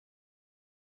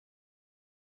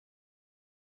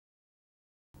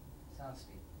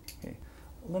Okay.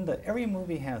 Linda, every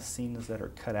movie has scenes that are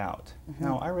cut out. Mm-hmm.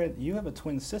 Now, I read you have a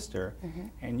twin sister, Mm-hmm.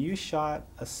 and you shot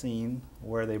a scene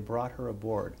where they brought her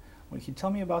aboard. Well, can you tell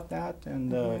me about that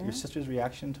and Mm-hmm. your sister's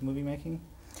reaction to movie making?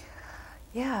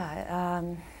 Yeah,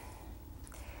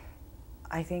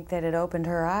 I think that it opened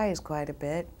her eyes quite a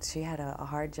bit. She had a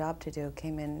hard job to do,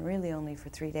 came in really only for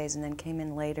 3 days, and then came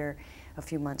in later, a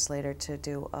few months later, to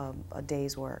do a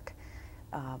day's work.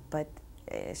 But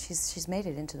she's made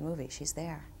it into the movie. She's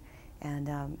there. And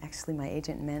actually, my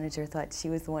agent and manager thought she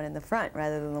was the one in the front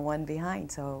rather than the one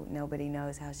behind, so nobody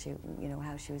knows how she,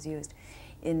 how she was used.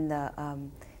 In the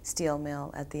steel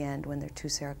mill at the end, when there are 2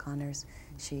 Sarah Connors,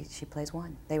 she plays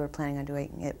one. They were planning on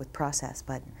doing it with process,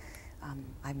 but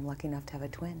I'm lucky enough to have a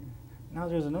twin. Now,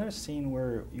 there's another scene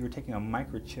where you were taking a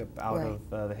microchip out Right. of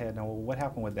the head. Now, what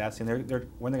happened with that scene? Weren't they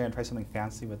going to try something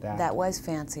fancy with that? That was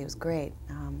fancy. It was great.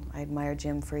 I admire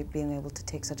Jim for being able to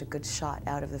take such a good shot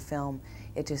out of the film.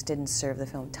 It just didn't serve the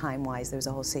film time-wise. There was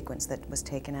a whole sequence that was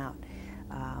taken out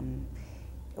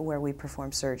where we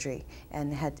performed surgery,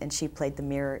 and she played the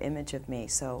mirror image of me.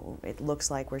 So it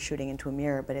looks like we're shooting into a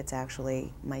mirror, but it's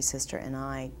actually my sister and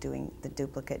I doing the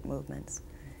duplicate movements.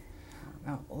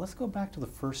 Now, let's go back to the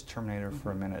first Terminator Mm-hmm.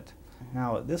 for a minute.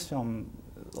 Now, this film,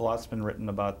 a lot's been written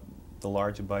about the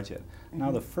large budget. Now,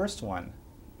 Mm-hmm. the first one,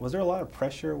 was there a lot of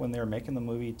pressure when they were making the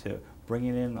movie to bring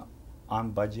it in on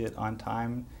budget, on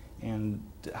time, and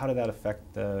how did that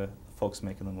affect the folks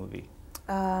making the movie?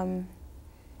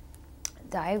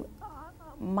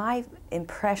 My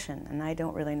impression, and I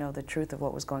don't really know the truth of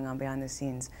what was going on behind the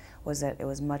scenes, was that it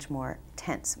was much more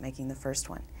tense making the first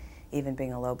one. Even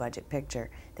being a low-budget picture,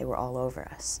 they were all over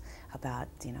us about,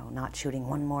 not shooting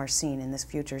one more scene in this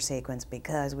future sequence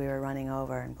because we were running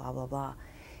over and blah, blah, blah.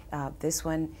 This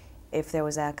one, if there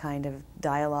was that kind of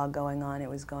dialogue going on, it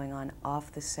was going on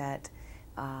off the set.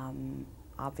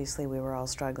 Obviously, we were all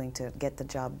struggling to get the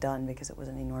job done because it was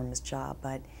an enormous job,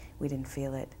 but we didn't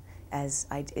feel it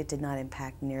it did not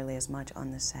impact nearly as much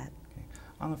on the set. Okay.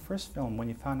 On the first film, when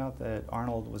you found out that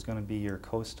Arnold was going to be your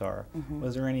co-star, Mm-hmm.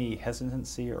 was there any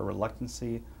hesitancy or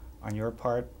reluctancy on your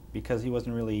part because he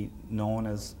wasn't really known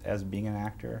as being an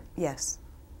actor? Yes,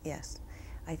 yes.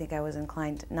 I think I was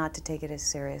inclined not to take it as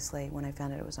seriously when I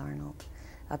found out it was Arnold.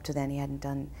 Up to then, he hadn't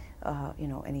done,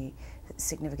 any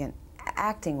significant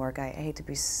acting work. I hate to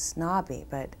be snobby,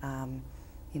 but,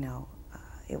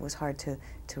 it was hard to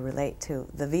relate to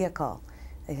the vehicle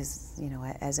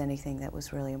as anything that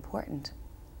was really important.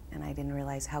 And I didn't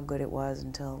realize how good it was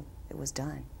until it was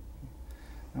done.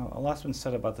 Now, a lot's been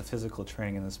said about the physical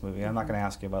training in this movie. I'm not going to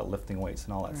ask you about lifting weights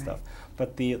and all that Right. stuff.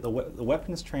 But the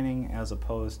weapons training as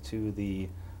opposed to the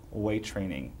weight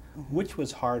training, Mm-hmm. which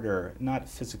was harder, not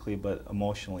physically but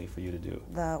emotionally for you to do?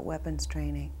 The weapons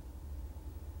training.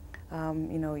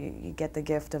 You get the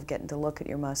gift of getting to look at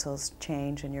your muscles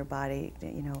change and your body,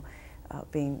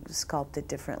 being sculpted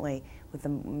differently. With the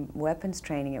weapons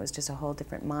training, it was just a whole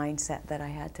different mindset that I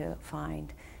had to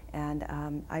find. And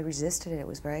I resisted it. It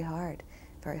was very hard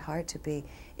to be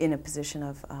in a position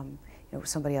of,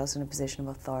 somebody else in a position of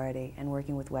authority and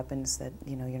working with weapons that,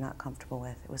 you're not comfortable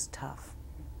with. It was tough.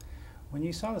 When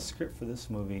you saw the script for this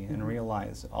movie and Mm-hmm.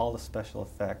 realized all the special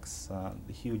effects,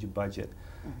 the huge budget,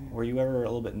 Mm-hmm. were you ever a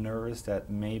little bit nervous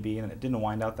that maybe, and it didn't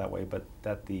wind out that way, but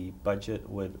that the budget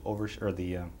would or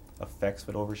the effects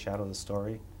would overshadow the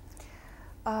story?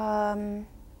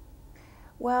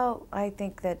 Well, I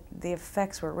think that the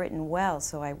effects were written well,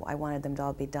 so I wanted them to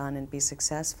all be done and be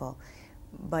successful.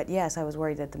 But yes, I was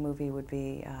worried that the movie would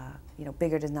be,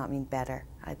 bigger does not mean better.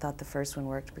 I thought the first one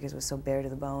worked because it was so bare to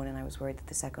the bone, and I was worried that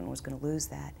the second one was going to lose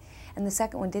that. And the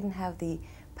second one didn't have the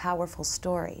powerful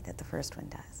story that the first one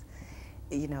does.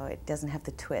 It doesn't have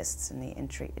the twists and the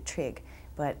intrigue,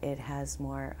 but it has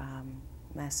more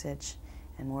message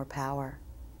and more power,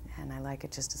 and I like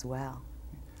it just as well.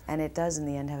 And it does, in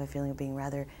the end, have a feeling of being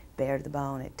rather bare to the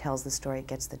bone. It tells the story, it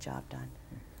gets the job done.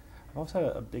 I've also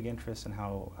had a big interest in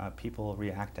how people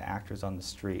react to actors on the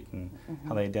street and Mm-hmm.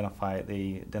 how they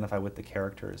identify with the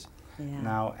characters. Yeah.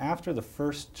 Now, after the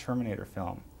first Terminator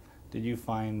film, did you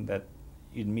find that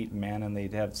you'd meet men and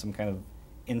they'd have some kind of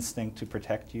instinct to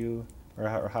protect you?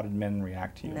 Or how did men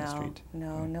react to you in the street?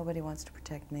 No, nobody wants to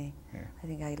protect me. Yeah. I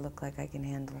think I look like I can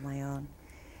handle my own.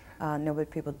 No,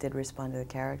 but people did respond to the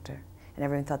character. And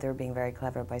everyone thought they were being very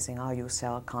clever by saying, "Oh, you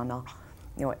Sarah Connor."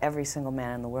 Every single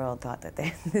man in the world thought that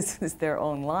this was their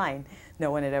own line. No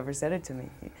one had ever said it to me.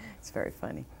 It's very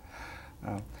funny.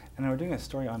 And we're doing a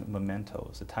story on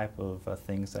mementos, the type of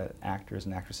things that actors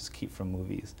and actresses keep from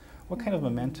movies. What kind of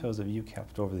mementos have you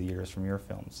kept over the years from your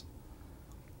films?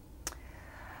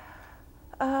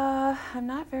 I'm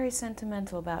not very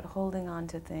sentimental about holding on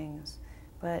to things,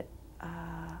 but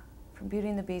from Beauty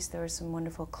and the Beast there were some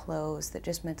wonderful clothes that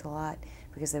just meant a lot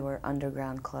because they were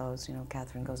underground clothes. You know,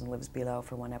 Catherine goes and lives below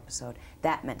for one episode.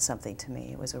 That meant something to me.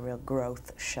 It was a real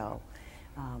growth show.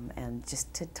 And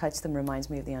just to touch them reminds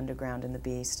me of the underground and the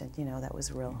Beast, and you know, that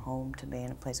was a real home to me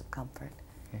and a place of comfort.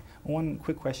 Okay. One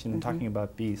quick question, talking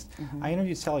about Beast. I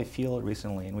interviewed Sally Field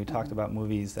recently, and we talked about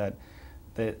movies that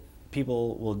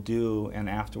people will do, and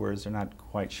afterwards they're not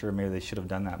quite sure maybe they should have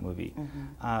done that movie.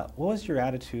 What was your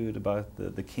attitude about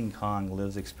the King Kong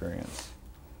Lives experience?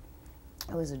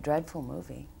 It was a dreadful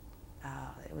movie.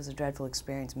 It was a dreadful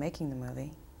experience making the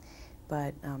movie,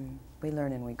 but we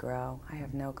learn and we grow. I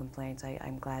have no complaints.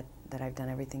 I'm glad that I've done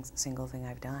every single thing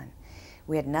I've done.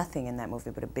 We had nothing in that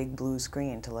movie but a big blue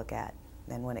screen to look at.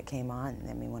 Then when it came on,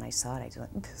 I mean, when I saw it, I just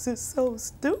went, this is so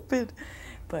stupid.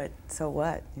 But so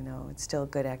what? You know, it's still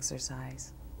good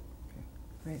exercise. Okay.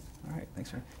 Great. All right.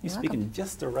 Thanks, sir. You're speaking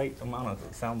just the right amount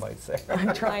of sound bites there.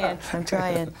 I'm trying. I'm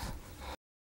trying.